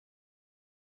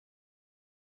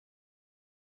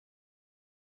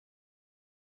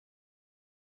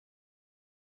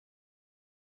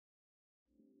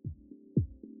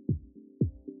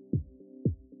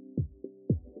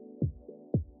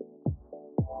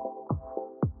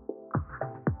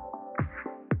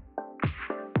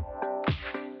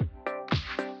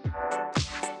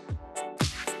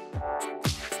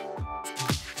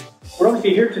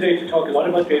obviously here today to talk a lot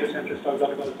about data centers, talk a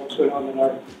lot about what's going on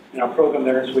in our program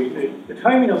there in Sweden. The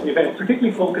timing of the event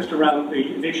particularly focused around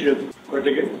the initiative where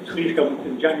the Swedish government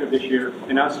in January of this year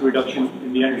announced a reduction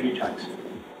in the energy tax.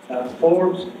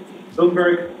 Forbes,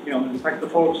 Bloomberg, in fact the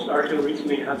Forbes article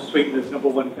recently has Sweden as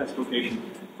 #1 best location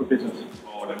for business.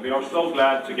 And we are so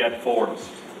glad to get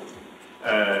Forbes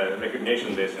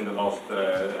recognition list in the last,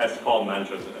 as Paul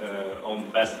mentioned, on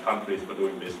best countries for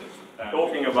doing business.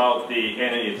 Talking about the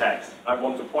energy tax, I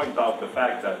want to point out the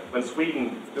fact that when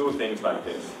Sweden do things like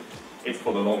this, it's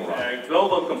for the long run.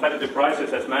 Global competitive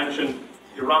prices, as mentioned,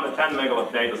 you run a 10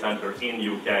 megawatt data center in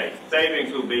UK.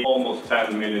 Savings will be almost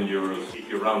 10 million euros if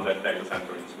you run that data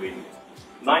center in Sweden.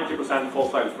 90%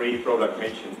 fossil-free product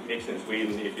mix in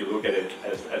Sweden if you look at it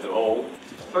as a whole.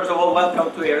 First of all,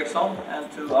 welcome to Ericsson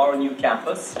and to our new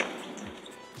campus.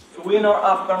 So we are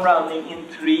up and running in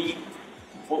 3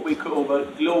 what we call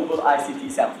global ICT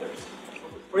centers.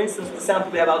 For instance, the center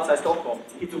we have outside Stockholm,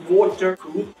 it's water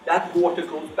cooled. That water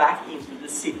goes back into the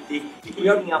city.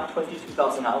 We're heating up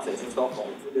 22,000 houses in Stockholm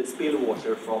with the spill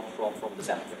water from the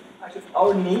center. Actually,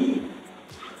 our need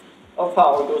of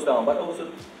power goes down, but also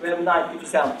we have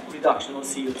 90% reduction of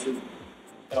CO2.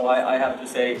 I have to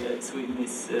say that Sweden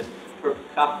is, per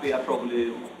capita,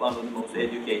 probably one of the most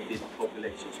educated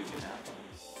populations you can have.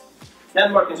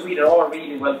 Denmark and Sweden are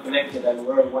really well connected, and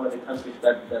we're one of the countries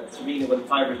that really, when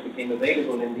fibers became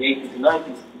available in the 80s and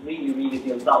 90s, really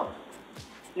built out.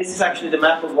 This is actually the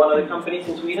map of one of the companies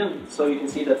in Sweden, so you can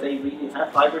see that they really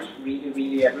have fibers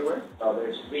really everywhere.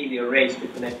 There's really a race to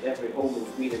connect every home in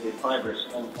Sweden with fibers,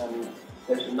 and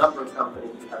there's a number of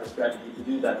companies who have a strategy to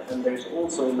do that, and there's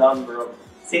also a number of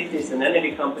cities and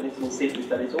energy companies in cities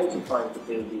that is also trying to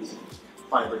build these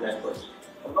fiber networks.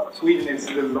 Sweden is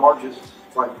the largest,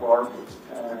 by far,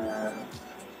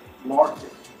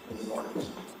 market in the Nordics.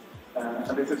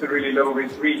 And this is a really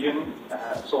low-risk region,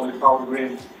 solid power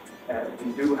grid.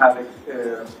 We do have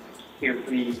tier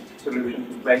 3 solutions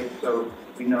in place, so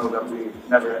we know that we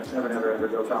never ever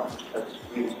go down. That's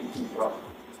really key for us.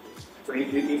 So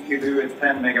if you do a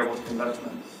 10 megawatt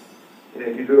investment,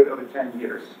 you do it over 10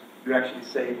 years, you actually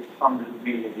save 100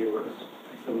 billion euros.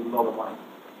 It's a lot of money.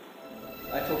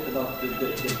 I talked about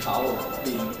the power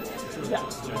being...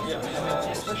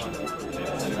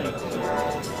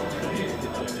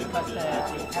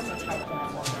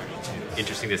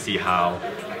 Interesting to see how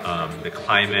the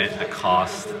climate, the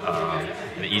cost,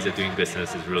 and the ease of doing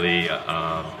business is really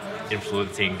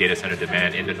influencing data center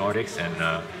demand in the Nordics, and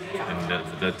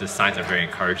the signs are very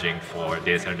encouraging for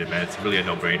data center demand. It's really a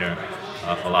no-brainer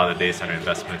for a lot of the data center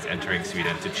investments entering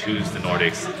Sweden to choose the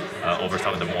Nordics over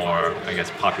some of the more,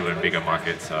 popular and bigger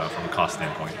markets from a cost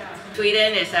standpoint.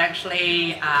 Sweden is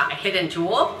actually a hidden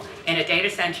jewel in a data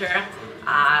center.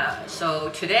 So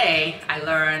today I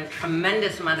learned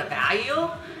tremendous amount of value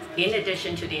in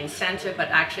addition to the incentive, but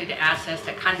actually the assets,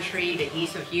 the country, the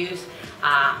ease of use.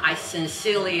 I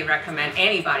sincerely recommend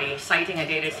anybody siting a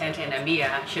data center in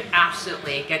EMEA should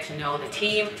absolutely get to know the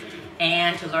team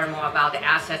and to learn more about the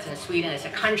assets in Sweden as a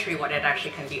country, what it actually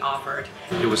can be offered.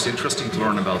 It was interesting to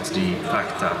learn about the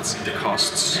fact that the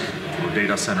costs of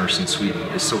data centers in Sweden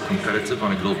is so competitive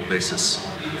on a global basis,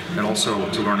 and also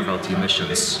to learn about the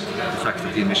emissions. The fact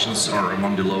that the emissions are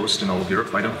among the lowest in all of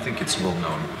Europe, I don't think it's well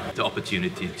known. The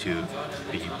opportunity to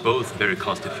be both very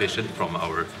cost efficient from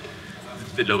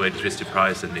the low electricity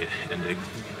price and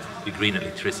the green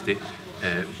electricity,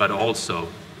 but also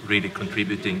really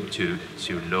contributing to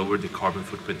lower the carbon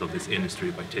footprint of this industry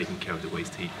by taking care of the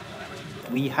waste heat.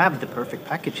 We have the perfect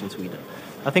package in Sweden.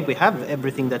 I think we have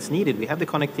everything that's needed. We have the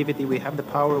connectivity, we have the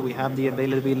power, we have the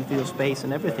availability of space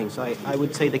and everything. So I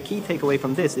would say the key takeaway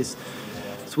from this is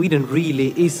Sweden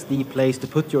really is the place to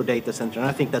put your data center, and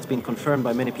I think that's been confirmed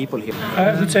by many people here.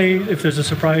 I would say if there's a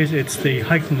surprise, it's the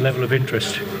heightened level of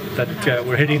interest that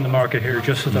we're hitting the market here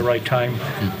just at the right time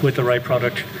with the right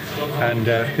product, and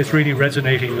it's really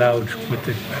resonating loud with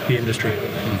the industry.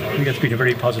 I think it's been a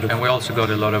very positive. And we also got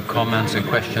a lot of comments and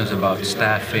questions about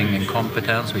staffing and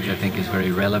competence, which I think is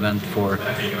very relevant for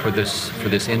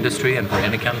this industry and for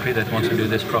any country that wants to do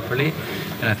this properly.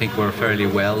 And I think we're fairly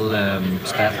well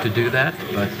staffed to do that,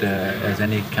 but as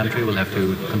any country, we'll have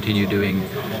to continue doing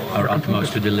our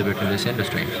utmost to deliver to this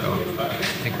industry. So I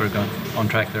think we're on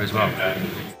track there as well.